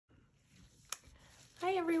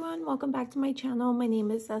Hi everyone, welcome back to my channel. My name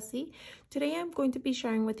is Ceci. Today I'm going to be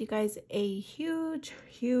sharing with you guys a huge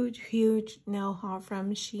nail haul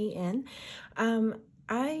from SHEIN.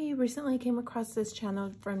 I recently came across this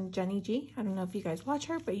channel from Jenny G. I don't know if you guys watch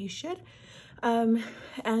her, but you should. And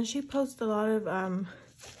she posts a lot of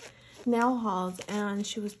nail hauls, and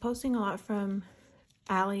she was posting a lot from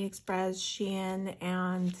AliExpress, SHEIN,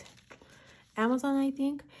 and Amazon, I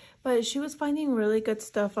think. But she was finding really good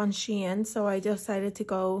stuff on SHEIN, so I decided to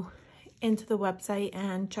go into the website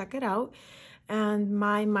and check it out. And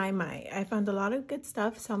my, I found a lot of good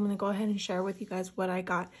stuff, so I'm going to go ahead and share with you guys what I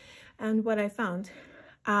got and what I found.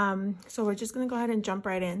 So we're just going to go ahead and jump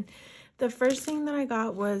right in. The first thing that I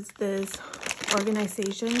got was this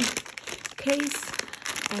organization case,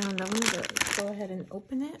 and I'm going to go ahead and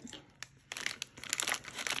open it.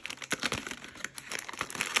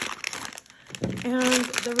 And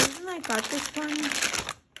the reason I got this one,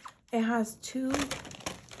 it has two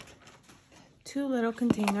little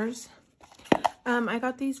containers. I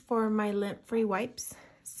got these for my lint-free wipes,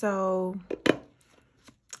 so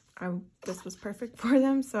this was perfect for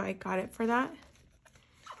them, so I got it for that.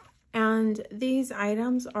 And these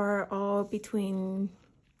items are all between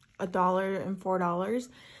 $1 and $4.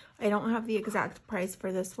 I don't have the exact price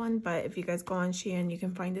for this one, but if you guys go on SHEIN, you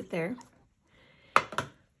can find it there.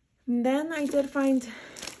 And then I did find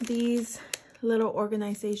these little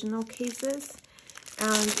organizational cases,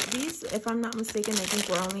 and these, if I'm not mistaken, I think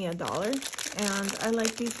were only $1. And I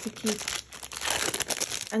like these to keep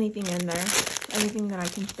anything in there, anything that I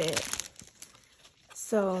can fit.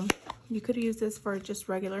 So you could use this for just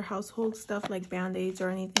regular household stuff like band-aids or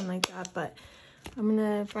anything like that, but I'm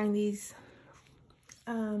gonna find these,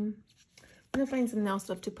 I'm gonna find some nail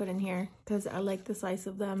stuff to put in here because I like the size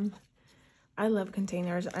of them. I love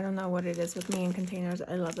containers. I don't know what it is with me and containers.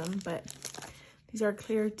 I love them, but these are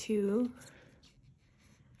clear too.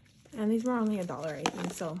 And these were only $1, I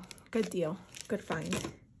think, so good deal, good find.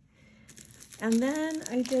 And then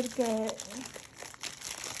I did get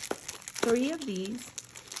 3 of these.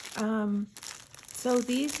 So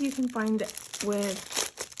these you can find with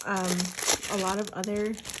a lot of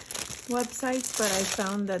other websites, but I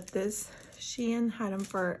found that this SHEIN had them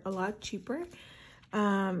for a lot cheaper.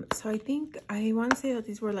 So I think I want to say that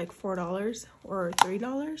these were like $4 or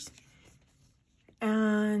 $3,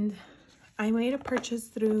 and I made a purchase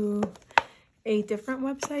through a different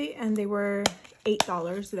website and they were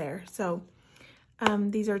 $8 there. So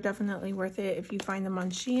these are definitely worth it. If you find them on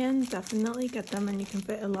SHEIN, definitely get them, and you can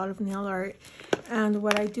fit a lot of nail art. And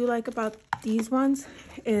what I do like about these ones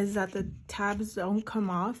is that the tabs don't come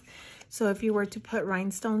off, so if you were to put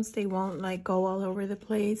rhinestones, they won't like go all over the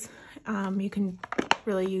place. You can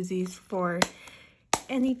really use these for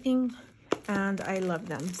anything, and I love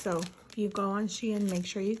them. So if you go on SHEIN, make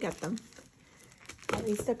sure you get them, at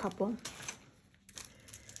least a couple.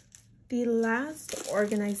 The last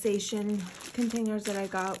organization containers that I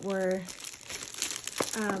got were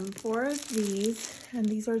 4 of these, and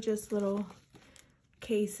these are just little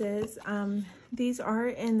cases. These are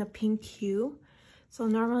in the pink hue, so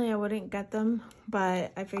normally I wouldn't get them,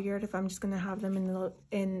 but I figured if I'm just gonna have them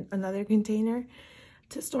in another container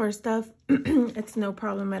to store stuff, it's no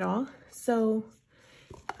problem at all. So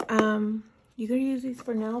you could use these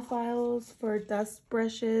for nail files, for dust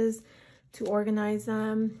brushes, to organize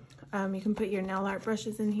them. You can put your nail art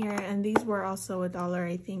brushes in here, and these were also $1,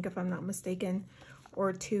 I think, if I'm not mistaken,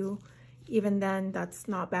 or $2. Even then, that's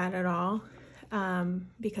not bad at all,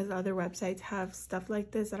 because other websites have stuff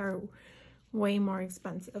like this that are way more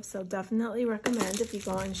expensive. So definitely recommend, if you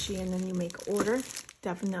go on SHEIN and you make an order,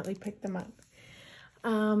 definitely pick them up.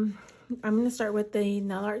 I'm going to start with the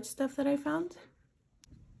nail art stuff that I found.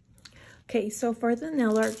 Okay, so for the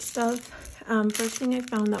nail art stuff, first thing I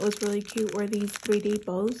found that was really cute were these 3D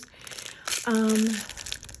bows.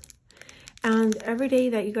 And every day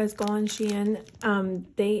that you guys go on SHEIN,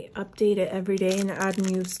 they update it every day and add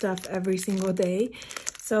new stuff every single day.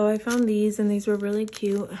 So I found these, and these were really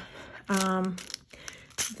cute.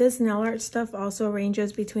 This nail art stuff also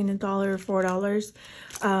ranges between $1 or $4.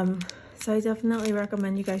 So I definitely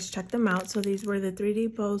recommend you guys check them out. So these were the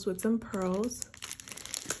 3D bows with some pearls.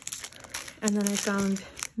 And then I found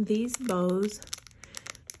these bows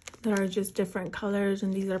that are just different colors,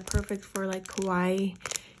 and these are perfect for like kawaii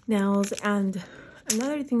nails. And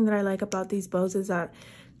another thing that I like about these bows is that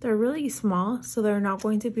they're really small, so they're not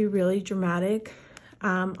going to be really dramatic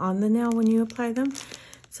on the nail when you apply them.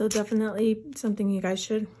 So definitely something you guys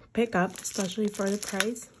should pick up, especially for the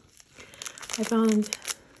price. I found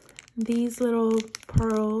these little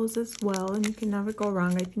pearls as well, and you can never go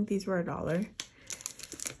wrong. I think these were $1.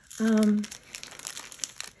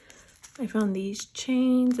 I found these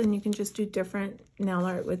chains, and you can just do different nail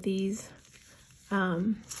art with these.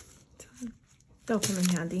 So they'll come in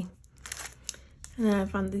handy. And then I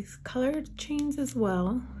found these colored chains as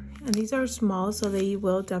well. And these are small, so they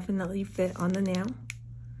will definitely fit on the nail.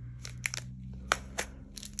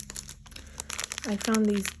 I found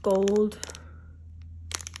these gold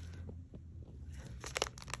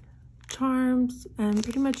charms, and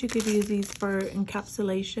pretty much you could use these for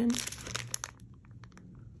encapsulation.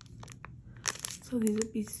 So these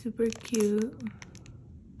would be super cute.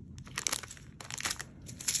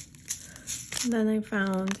 And then I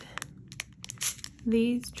found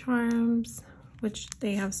these charms, which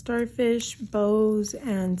they have starfish, bows,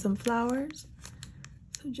 and some flowers.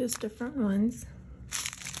 So just different ones.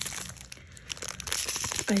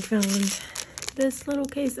 I found this little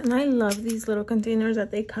case, and I love these little containers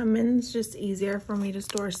that they come in. It's just easier for me to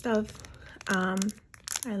store stuff. I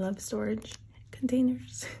love storage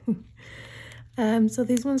containers. So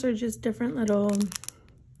these ones are just different little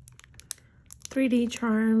 3D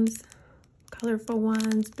charms, colorful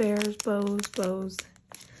ones, bears, bows.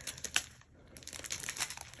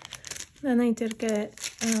 Then I did get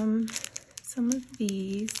some of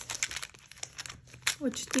these,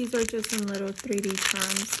 which these are just some little 3D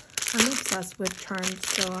charms. I'm obsessed with charms,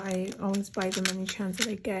 so I always buy them any chance that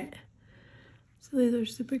I get. So these are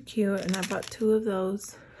super cute, and I bought 2 of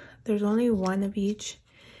those. There's only 1 of each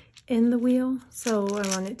in the wheel, so I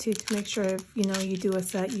wanted to make sure if you know you do a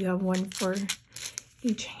set, you have 1 for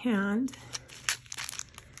each hand.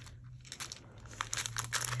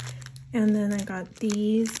 And then I got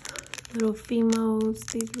these little Fimos.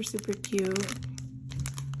 These were super cute,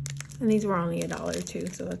 and these were only $1 too,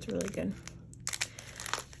 so that's really good.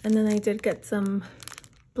 And then I did get some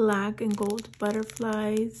black and gold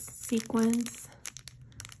butterflies sequins.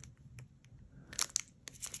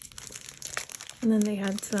 And then they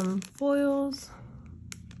had some foils.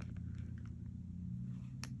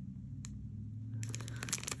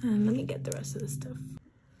 And let me get the rest of the stuff.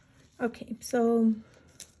 Okay, so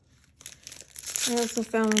I also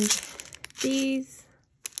found these.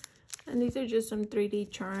 And these are just some 3D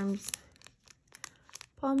charms.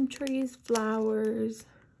 Palm trees, flowers,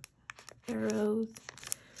 arrows.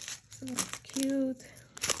 So that's cute.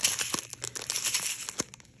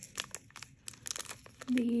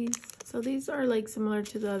 These are like similar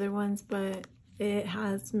to the other ones, but it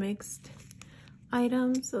has mixed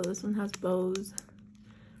items. So this one has bows,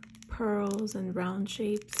 pearls, and round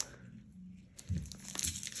shapes.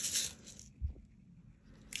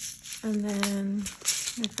 And then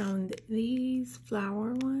I found these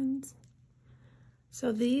flower ones.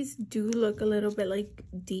 So these do look a little bit like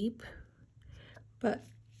deep, but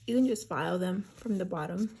you can just file them from the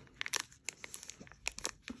bottom.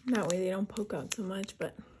 That way they don't poke out so much,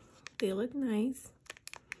 but they look nice.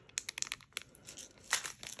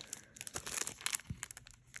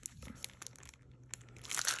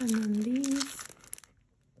 And then these,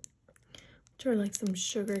 which are like some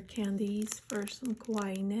sugar candies for some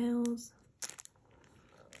kawaii nails.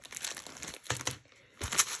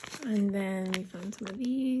 And then we found some of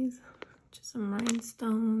these, just some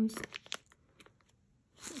rhinestones.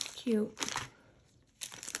 So cute.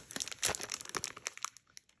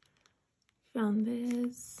 Found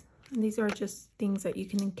this, and these are just things that you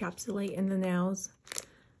can encapsulate in the nails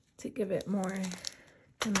to give it more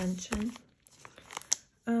dimension.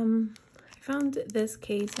 I found this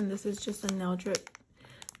case, and this is just a nail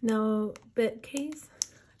bit case.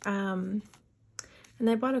 And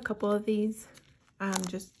I bought a couple of these.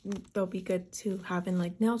 Just they'll be good to have in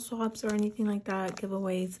like nail swaps or anything like that,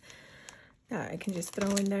 giveaways that I can just throw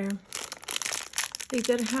in there. They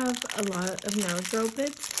did have a lot of nail drill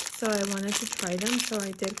bits, so I wanted to try them. So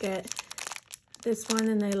I did get this one,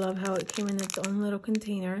 and I love how it came in its own little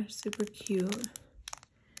container. Super cute.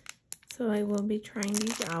 So I will be trying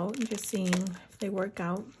these out and just seeing if they work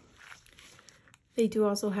out. They do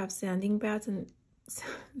also have sanding bands,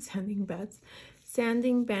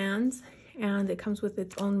 and it comes with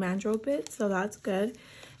its own mandrel bit, so that's good,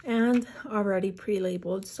 and already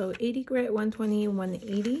pre-labeled. So 80 grit, 120,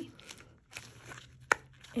 180,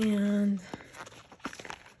 and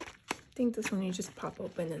I think this one you just pop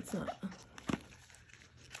open. It's not.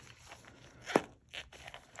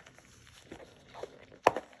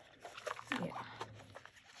 Yeah.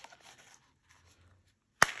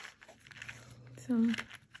 So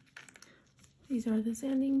these are the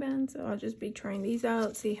sanding bands, so I'll just be trying these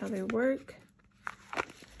out, see how they work.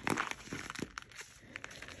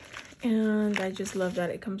 And I just love that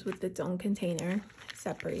it comes with its own container,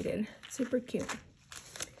 separated. Super cute.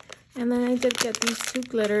 And then I did get these 2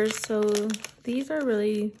 glitters. So these are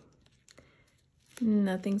really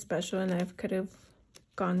Nothing special, and I could have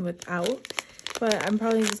gone without. But I'm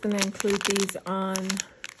probably just going to include these on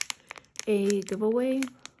a giveaway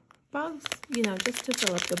box, you know, just to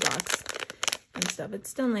fill up the box and stuff. It's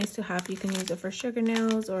still nice to have. You can use it for sugar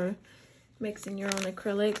nails or mixing your own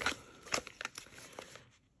acrylic.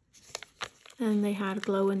 And they had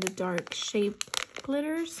glow-in-the-dark shape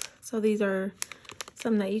glitters. So these are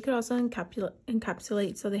some that you could also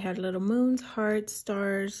encapsulate. So they had little moons, hearts,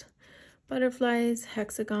 stars, butterflies,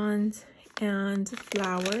 hexagons, and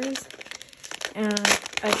flowers. And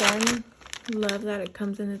again, love that it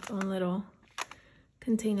comes in its own little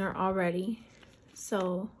container already.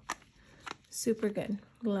 So super good.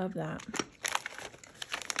 Love that.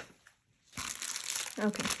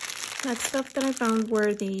 Okay, next stuff that I found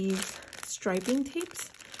were these striping tapes.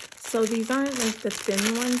 So these aren't like the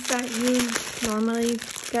thin ones that you normally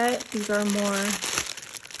get. These are more,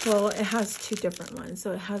 well, it has two different ones.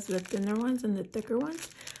 So it has the thinner ones and the thicker ones.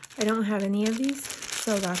 I don't have any of these,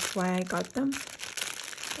 so that's why I got them.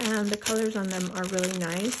 And the colors on them are really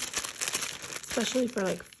nice, especially for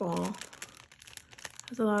like fall.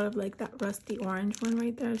 There's a lot of like that rusty orange one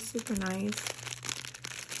right there, super nice.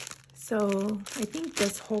 So I think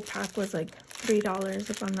this whole pack was like $3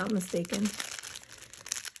 if I'm not mistaken.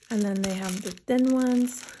 And then they have the thin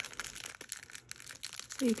ones,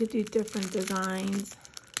 so you could do different designs.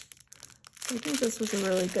 So I think this was a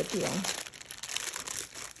really good deal.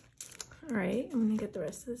 All right, I'm gonna get the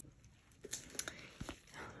rest of this.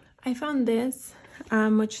 I found this,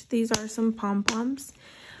 which these are some pom-poms.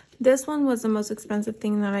 This one was the most expensive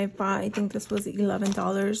thing that I bought. I think this was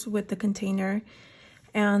 $11 with the container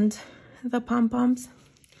and the pom-poms.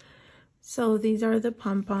 So these are the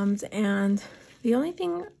pom-poms, and the only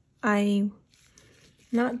thing I'm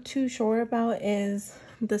not too sure about is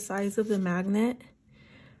the size of the magnet.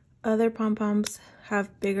 Other pom-poms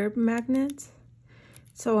have bigger magnets,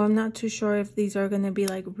 so I'm not too sure if these are going to be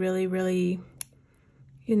like really,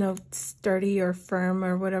 you know, sturdy or firm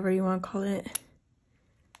or whatever you want to call it.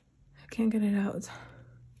 I can't get it out.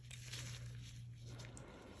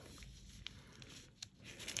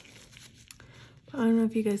 I don't know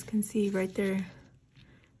if you guys can see right there,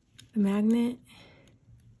 the magnet.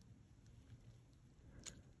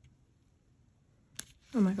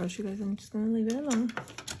 Oh my gosh, you guys, I'm just gonna leave it alone.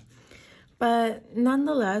 But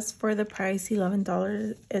nonetheless, for the price,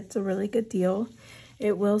 $11, it's a really good deal.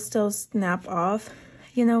 It will still snap off,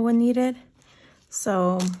 you know, when needed.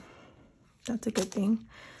 So that's a good thing.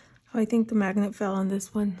 Oh, I think the magnet fell on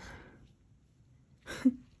this one.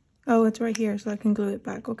 Oh, it's right here, so I can glue it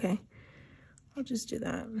back. Okay, I'll just do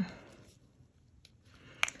that.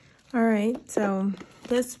 All right, so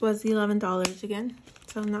this was $11 again,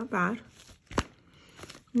 so not bad.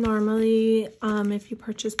 Normally, if you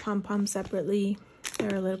purchase pom-poms separately,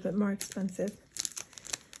 they're a little bit more expensive.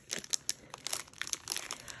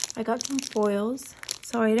 I got some foils.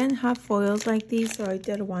 So I didn't have foils like these, so I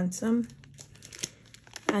did want some.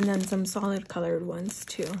 And then some solid colored ones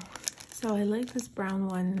too. So I like this brown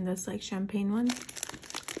one and this like champagne one.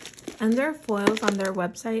 And their foils on their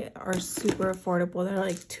website are super affordable. They're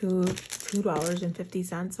like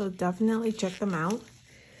 $2.50. So definitely check them out.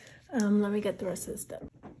 Let me get the rest of this stuff.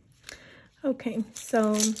 Okay,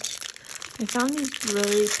 so I found these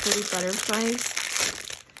really pretty butterflies.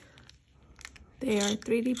 They are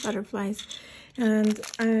 3D butterflies, and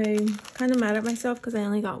I'm kind of mad at myself because I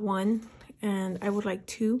only got one, and I would like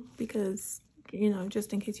two because, you know,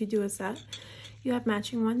 just in case you do a set, you have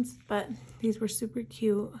matching ones. But these were super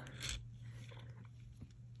cute.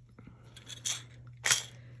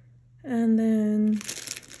 And then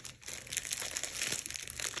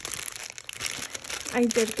I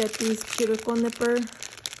did get these cuticle nipper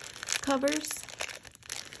covers.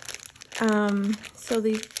 So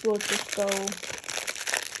these will just go,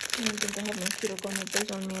 I don't think I have my cuticle nippers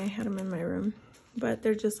on me. I had them in my room, but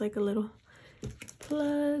they're just like a little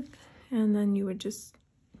plug, and then you would just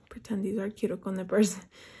pretend these are cuticle nippers,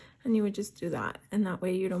 and you would just do that, and that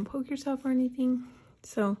way you don't poke yourself or anything.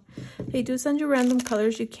 So they do send you random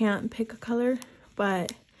colors. You can't pick a color,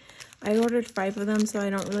 but I ordered 5 of them, so I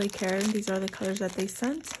don't really care. These are the colors that they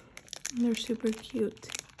sent, and they're super cute.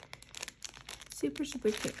 Super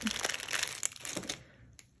cute.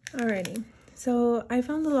 Alrighty, so I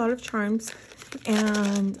found a lot of charms,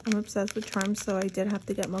 and I'm obsessed with charms, so I did have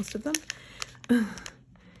to get most of them.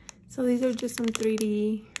 So these are just some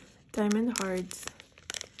 3D diamond hearts,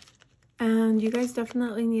 and you guys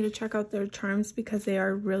definitely need to check out their charms because they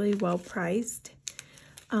are really well priced.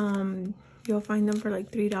 You'll find them for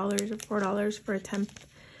like $3 or $4 for 10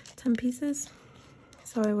 pieces,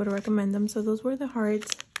 so I would recommend them. So those were the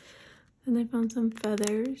hearts, and I found some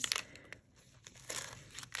feathers.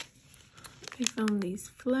 I found these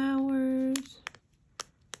flowers.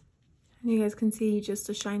 And you guys can see just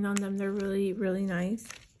the shine on them. They're really, really nice.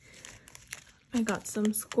 I got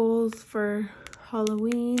some skulls for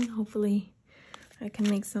Halloween. Hopefully I can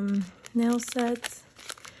make some nail sets.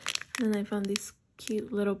 And then I found this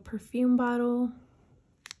cute little perfume bottle.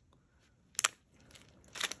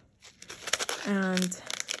 And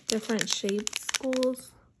different shaped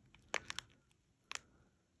skulls.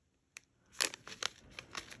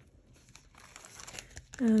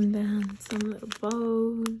 And then some little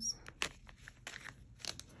bows.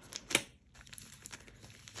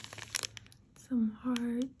 Some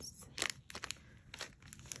hearts.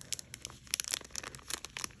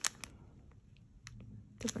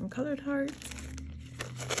 Different colored hearts.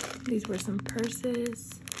 These were some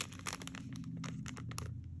purses.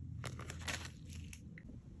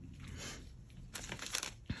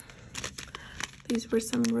 These were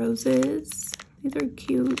some roses. These are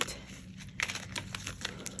cute.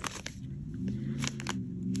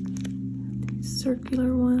 These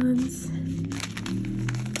circular ones.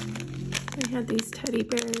 They had these teddy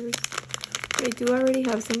bears. I do already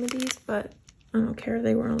have some of these, but I don't care.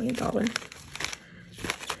 They were only $1.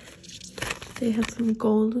 They had some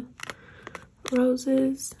gold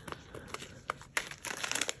roses.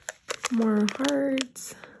 More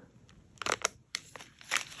hearts.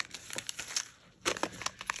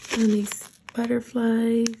 And these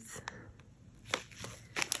butterflies.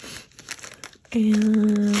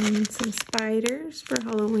 And some spiders for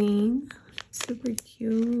Halloween. Super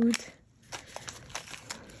cute.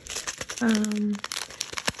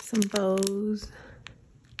 Some bows.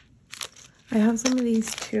 I have some of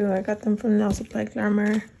these too. I got them from Nail Supply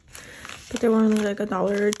Glamour, but they were only like $1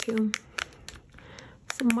 or $2.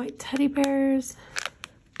 Some white teddy bears.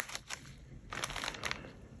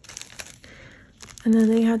 And then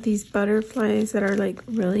they had these butterflies that are like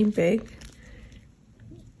really big,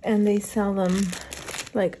 and they sell them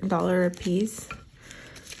like $1 a piece.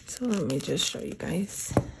 So let me just show you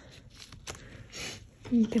guys.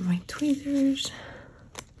 Let me get my tweezers.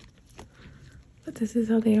 But this is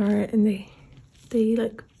how they are, and they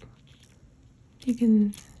like,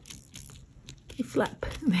 they flap.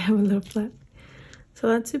 They have a little flap. So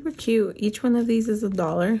that's super cute. Each one of these is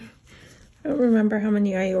 $1. I don't remember how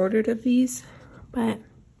many I ordered of these, but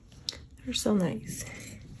they're so nice.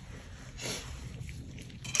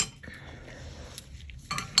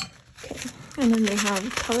 Okay, and then they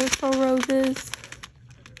have colorful roses,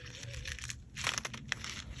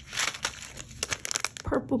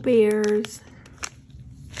 purple bears.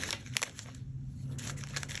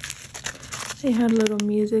 They had little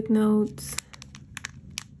music notes.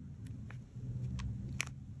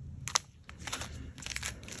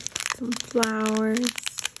 Some flowers.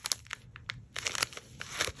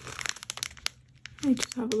 I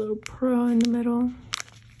just have a little pearl in the middle.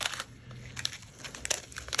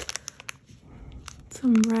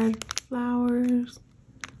 Some red flowers.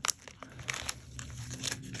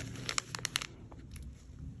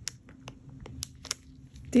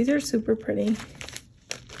 These are super pretty.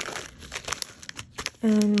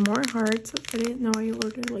 And more hearts. I didn't know I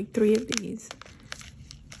ordered like 3 of these.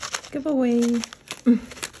 Giveaway.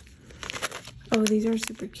 Oh, these are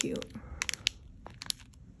super cute.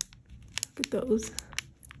 Look at those.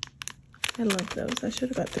 I love those. I should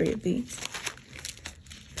have got 3 of these.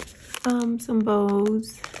 Some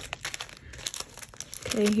bows.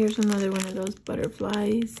 Okay, here's another one of those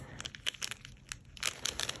butterflies.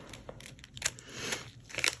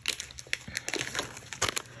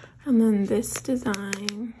 And then this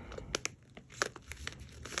design.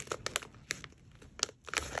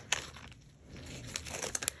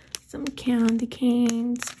 Some candy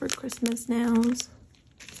canes for Christmas nails.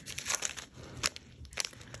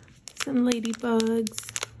 Some ladybugs.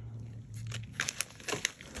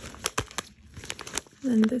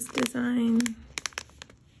 Then this design.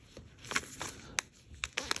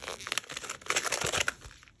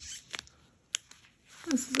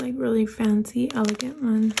 This is like really fancy, elegant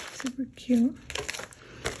one. Super cute.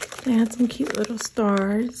 They had some cute little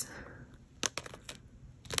stars.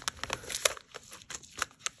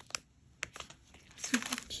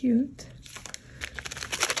 Super cute.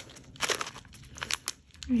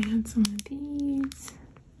 I had some of these.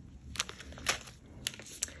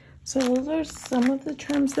 So those are some of the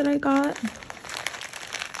trims that I got.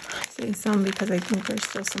 I say some because I think there's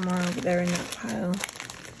still some more over there in that pile.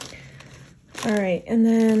 All right, and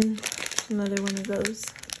then another one of those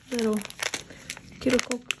little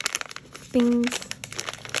cuticle things.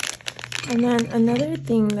 And then another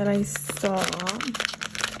thing that I saw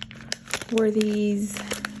were these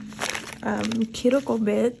cuticle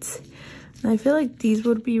bits. And I feel like these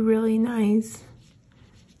would be really nice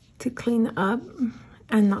to clean up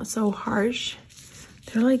and not so harsh.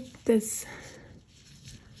 They're like this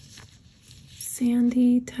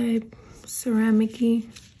sandy type, ceramic-y.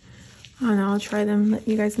 I don't know, I'll try them, let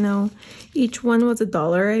you guys know. Each one was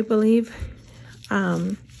 $1, I believe.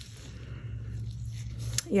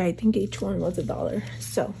 Yeah, I think each one was $1.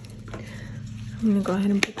 So I'm gonna go ahead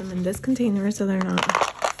and put them in this container so they're not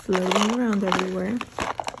floating around everywhere.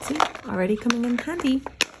 See, already coming in handy.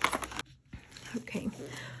 Okay,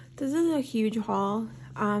 this is a huge haul.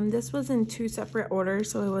 This was in 2 separate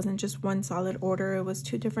orders, so it wasn't just one solid order, it was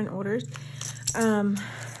 2 different orders.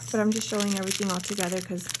 But I'm just showing everything all together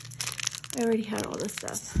because I already had all this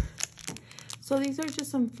stuff. So these are just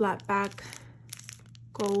some flat back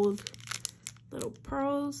gold little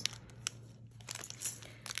pearls.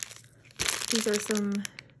 These are some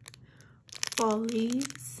fall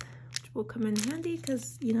leaves, which will come in handy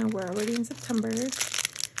because, you know, we're already in September.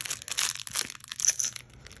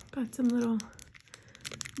 Got some little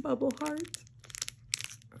bubble hearts.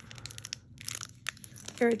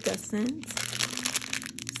 Iridescent.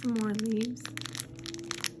 Some more leaves.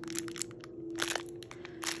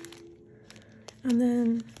 And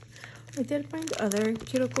then I did find other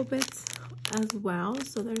cuticle bits as well.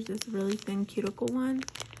 So there's this really thin cuticle one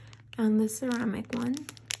and the ceramic one.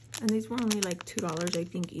 And these were only like $2, I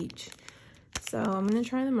think, each. So I'm going to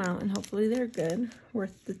try them out and hopefully they're good.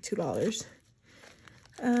 Worth the $2.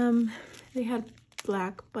 They had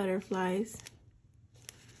black butterflies.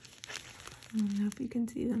 I don't know if you can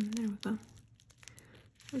see them. There we go.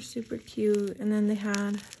 They're super cute. And then they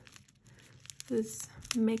had this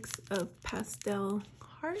mix of pastel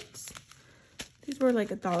hearts. These were like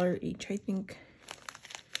 $1 each, I think.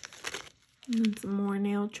 And then some more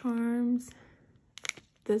nail charms.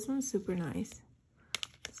 This one's super nice.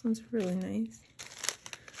 This one's really nice.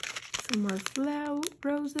 Some more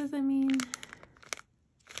roses, I mean.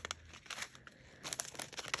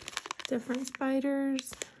 Different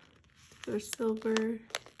spiders. They're silver.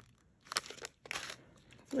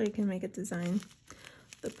 So you can make a design.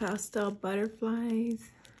 The pastel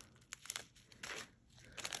butterflies.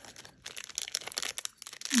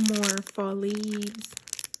 More fall leaves.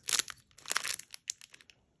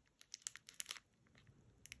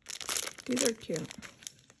 These are cute.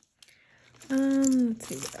 Let's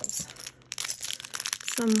see what else.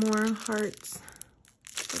 Some more hearts.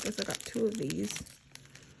 I guess I got 2 of these.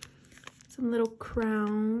 Some little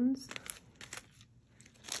crowns.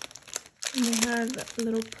 And they had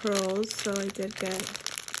little pearls, so I did get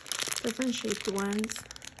different shaped ones.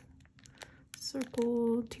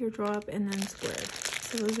 Circle, teardrop, and then square.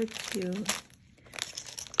 So those are cute.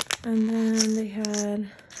 And then they had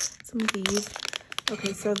some of these.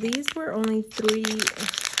 Okay, so these were only three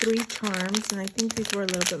charms, and I think these were a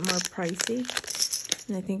little bit more pricey.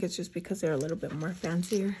 And I think it's just because they're a little bit more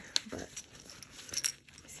fancier. But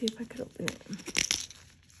let me see if I could open it.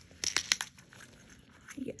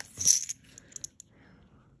 Yes.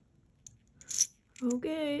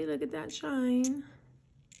 Okay, look at that shine.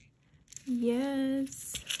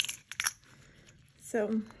 Yes.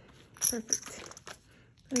 So, perfect.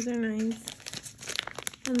 Those are nice.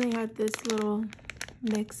 And they had this little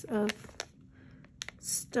mix of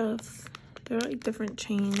stuff. They're like different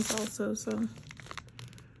chains also, so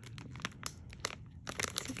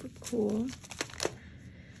super cool.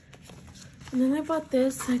 And then I bought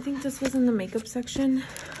this. I think this was in the makeup section.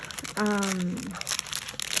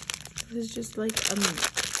 This is just like a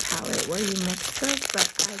palette where you mix stuff, but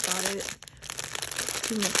I got it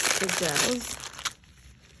to mix the gels.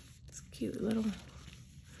 It's cute little.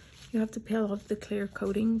 You have to peel off the clear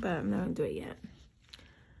coating, but I'm not gonna do it yet.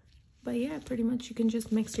 But yeah, pretty much you can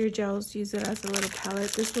just mix your gels, use it as a little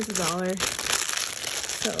palette. This was $1,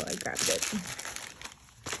 so I grabbed it.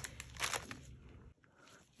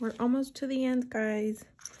 We're almost to the end, guys.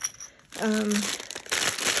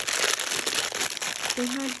 They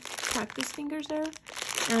had cactus fingers there,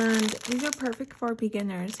 and these are perfect for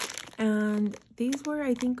beginners. And these were,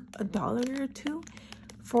 I think, $1 or $2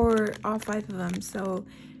 for all 5 of them. So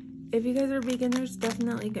if you guys are beginners,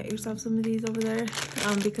 definitely get yourself some of these over there,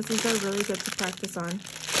 because these are really good to practice on.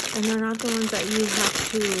 And they're not the ones that you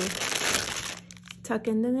have to tuck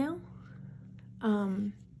in the nail.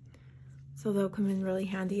 So they'll come in really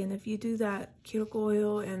handy. And if you do that cuticle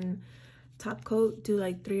oil and top coat, do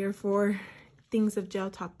like 3 or 4 things of gel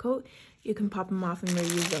top coat, you can pop them off and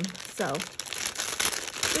reuse them. So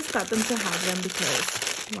just got them to have them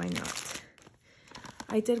because why not?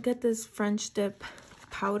 I did get this French dip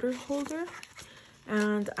powder holder,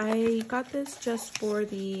 and I got this just for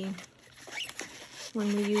the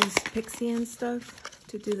when we use pixie and stuff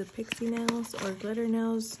to do the pixie nails or glitter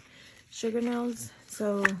nails, sugar nails.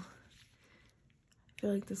 So I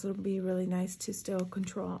feel like this will be really nice to still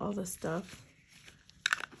control all the stuff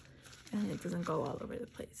and it doesn't go all over the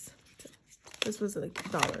place. So this was like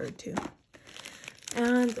 $1 or $2.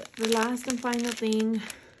 And the last and final thing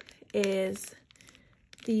is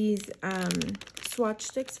these swatch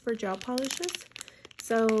sticks for gel polishes.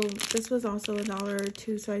 So this was also $1 or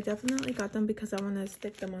 $2. So I definitely got them because I want to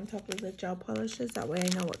stick them on top of the gel polishes. That way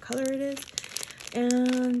I know what color it is.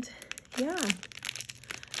 And yeah,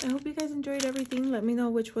 I hope you guys enjoyed everything. Let me know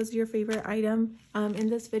which was your favorite item. In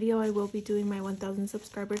this video, I will be doing my 1,000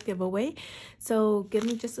 subscriber giveaway. So give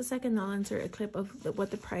me just a second. I'll insert a clip of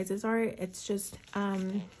what the prizes are. It's just,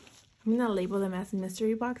 I'm gonna label them as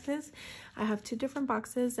mystery boxes. I have 2 different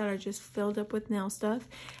boxes that are just filled up with nail stuff.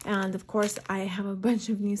 And of course, I have a bunch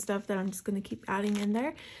of new stuff that I'm just gonna keep adding in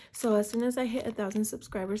there. So as soon as I hit 1,000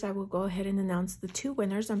 subscribers, I will go ahead and announce the 2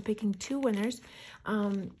 winners. I'm picking 2 winners.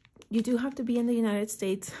 You do have to be in the United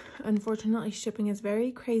States. Unfortunately, shipping is very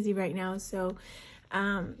crazy right now. So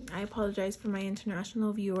I apologize for my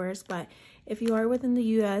international viewers. But if you are within the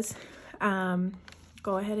US,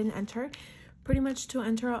 go ahead and enter. Pretty much to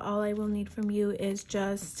enter, all I will need from you is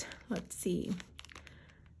just, let's see,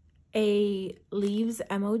 a leaves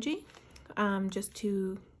emoji, just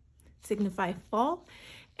to signify fall,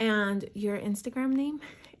 and your Instagram name.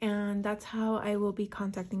 And that's how I will be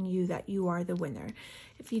contacting you that you are the winner.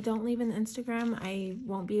 If you don't leave an Instagram, I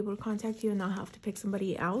won't be able to contact you and I'll have to pick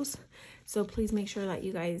somebody else. So please make sure that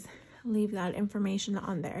you guys leave that information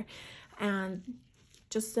on there. And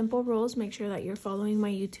just simple rules, make sure that you're following my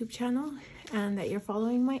YouTube channel and that you're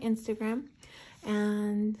following my Instagram.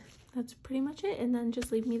 And that's pretty much it. And then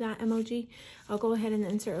just leave me that emoji. I'll go ahead and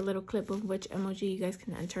insert a little clip of which emoji you guys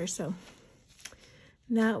can enter. So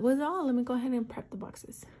that was all. Let me go ahead and prep the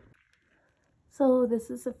boxes. So this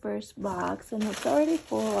is the first box and it's already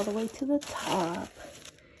full all the way to the top.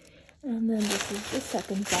 And then this is the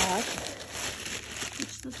second box,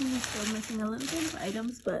 which this one is still missing a little bit of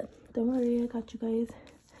items, but don't worry, I got you guys.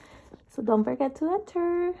 So don't forget to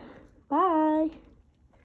enter. Bye.